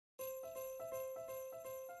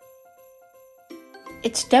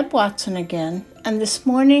It's Deb Watson again, and this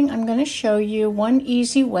morning I'm going to show you one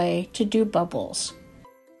easy way to do bubbles.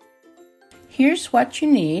 Here's what you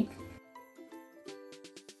need,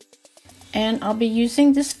 and I'll be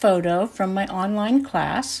using this photo from my online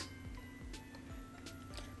class.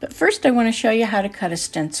 But first I want to show you how to cut a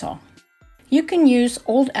stencil. You can use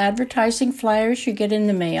old advertising flyers you get in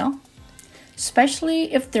the mail,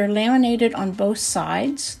 especially if they're laminated on both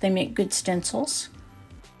sides. They make good stencils.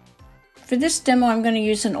 For this demo, I'm going to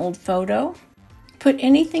use an old photo. Put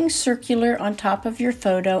anything circular on top of your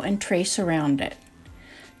photo and trace around it.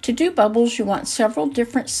 To do bubbles, you want several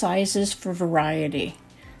different sizes for variety.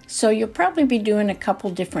 So you'll probably be doing a couple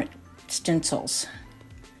different stencils.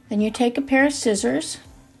 Then you take a pair of scissors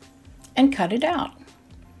and cut it out.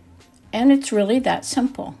 And it's really that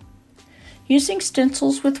simple. Using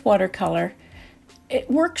stencils with watercolor, it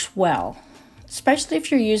works well, especially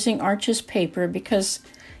if you're using Arches paper because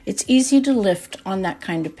it's easy to lift on that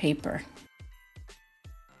kind of paper.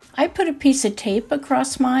 I put a piece of tape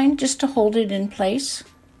across mine just to hold it in place.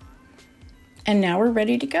 And now we're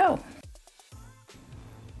ready to go.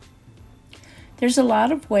 There's a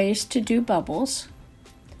lot of ways to do bubbles.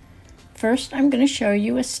 First, I'm going to show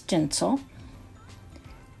you a stencil.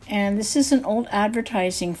 And this is an old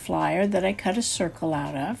advertising flyer that I cut a circle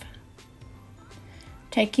out of.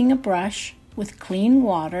 Taking a brush with clean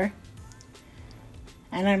water,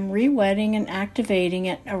 and I'm re-wetting and activating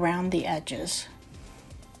it around the edges.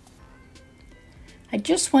 I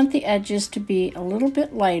just want the edges to be a little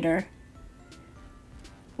bit lighter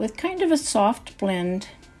with kind of a soft blend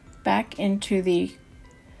back into the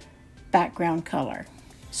background color.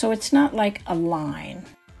 So it's not like a line.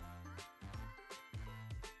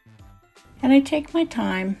 And I take my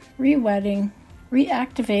time re-wetting,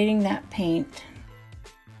 reactivating that paint.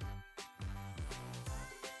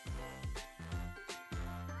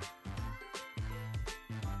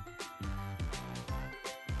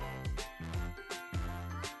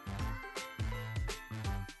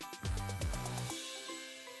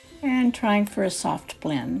 And trying for a soft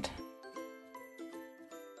blend.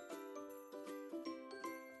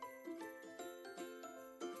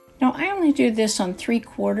 Now I only do this on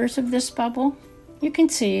 3/4 of this bubble. You can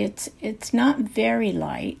see it's not very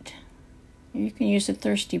light. You can use a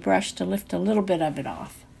thirsty brush to lift a little bit of it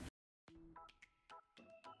off.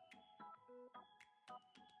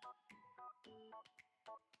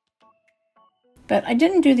 But I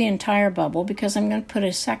didn't do the entire bubble because I'm going to put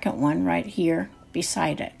a second one right here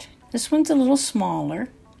beside it. This one's a little smaller,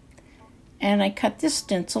 and I cut this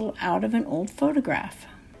stencil out of an old photograph.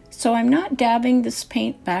 So I'm not dabbing this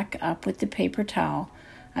paint back up with the paper towel.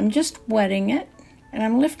 I'm just wetting it, and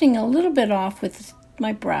I'm lifting a little bit off with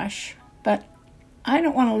my brush, but I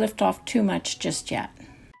don't want to lift off too much just yet.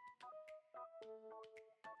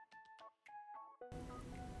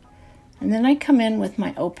 And then I come in with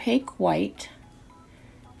my opaque white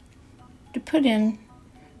to put in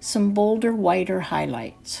some bolder, whiter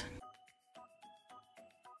highlights.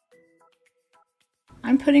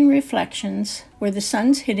 I'm putting reflections where the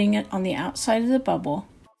sun's hitting it on the outside of the bubble.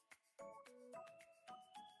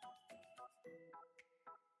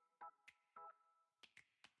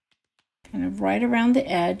 Kind of right around the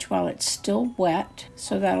edge while it's still wet,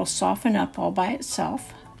 so that'll soften up all by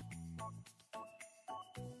itself.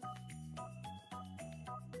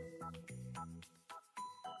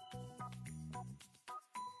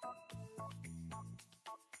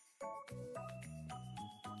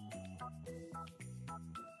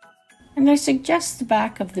 And I suggest the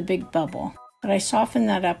back of the big bubble, but I soften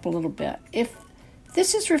that up a little bit. If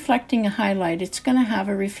this is reflecting a highlight, it's going to have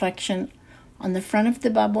a reflection on the front of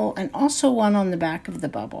the bubble and also one on the back of the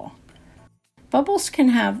bubble. Bubbles can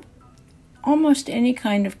have almost any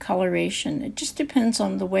kind of coloration. It just depends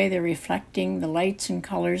on the way they're reflecting the lights and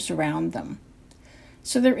colors around them.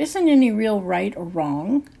 So there isn't any real right or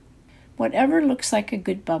wrong. Whatever looks like a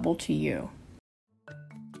good bubble to you.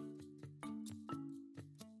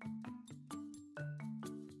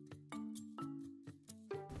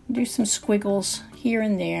 Do some squiggles here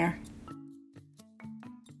and there.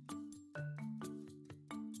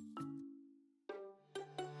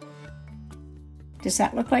 Does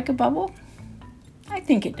that look like a bubble? I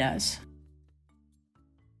think it does.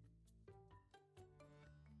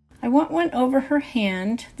 I want one over her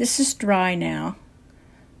hand. This is dry now,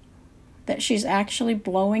 that she's actually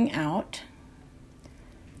blowing out.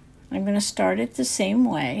 I'm going to start it the same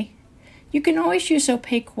way. You can always use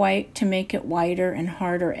opaque white to make it whiter and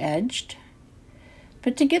harder edged.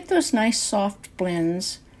 But to get those nice soft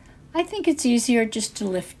blends, I think it's easier just to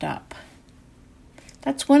lift up.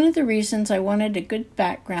 That's one of the reasons I wanted a good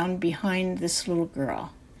background behind this little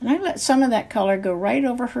girl. And I let some of that color go right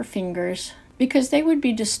over her fingers because they would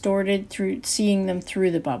be distorted through seeing them through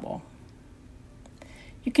the bubble.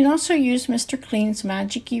 You can also use Mr. Clean's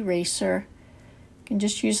magic eraser. You can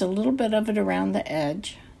just use a little bit of it around the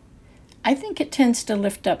edge. I think it tends to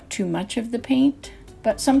lift up too much of the paint,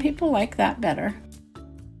 but some people like that better.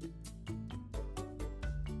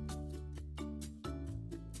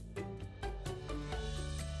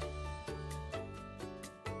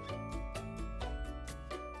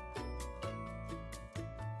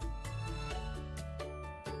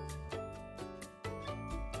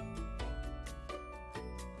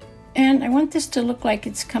 And I want this to look like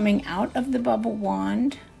it's coming out of the bubble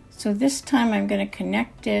wand. So this time I'm going to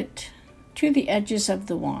connect it to the edges of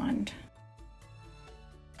the wand.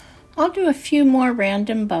 I'll do a few more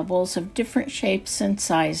random bubbles of different shapes and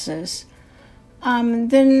sizes.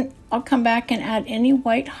 Then I'll come back and add any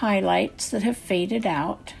white highlights that have faded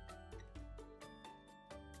out.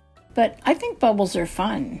 But I think bubbles are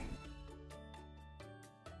fun.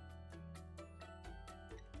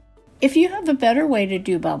 If you have a better way to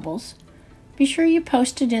do bubbles, be sure you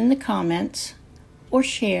post it in the comments or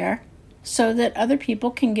share so that other people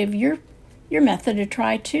can give your method a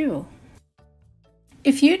try too.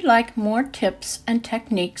 If you'd like more tips and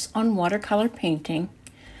techniques on watercolor painting,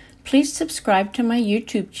 please subscribe to my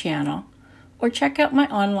YouTube channel or check out my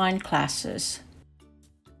online classes.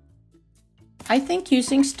 I think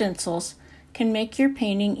using stencils can make your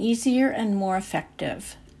painting easier and more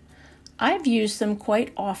effective. I've used them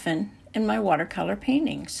quite often in my watercolor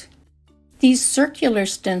paintings. These circular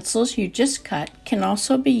stencils you just cut can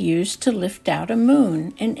also be used to lift out a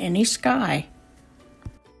moon in any sky.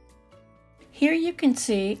 Here you can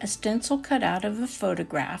see a stencil cut out of a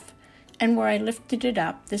photograph, and where I lifted it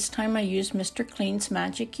up, this time I used Mr. Clean's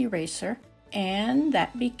magic eraser, and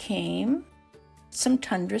that became some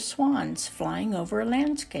tundra swans flying over a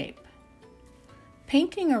landscape.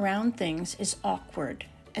 Painting around things is awkward,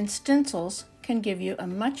 and stencils can give you a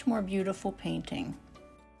much more beautiful painting.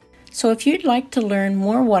 So if you'd like to learn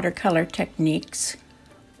more watercolor techniques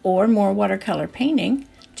or more watercolor painting,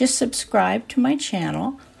 just subscribe to my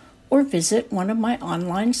channel or visit one of my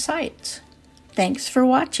online sites. Thanks for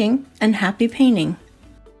watching and happy painting!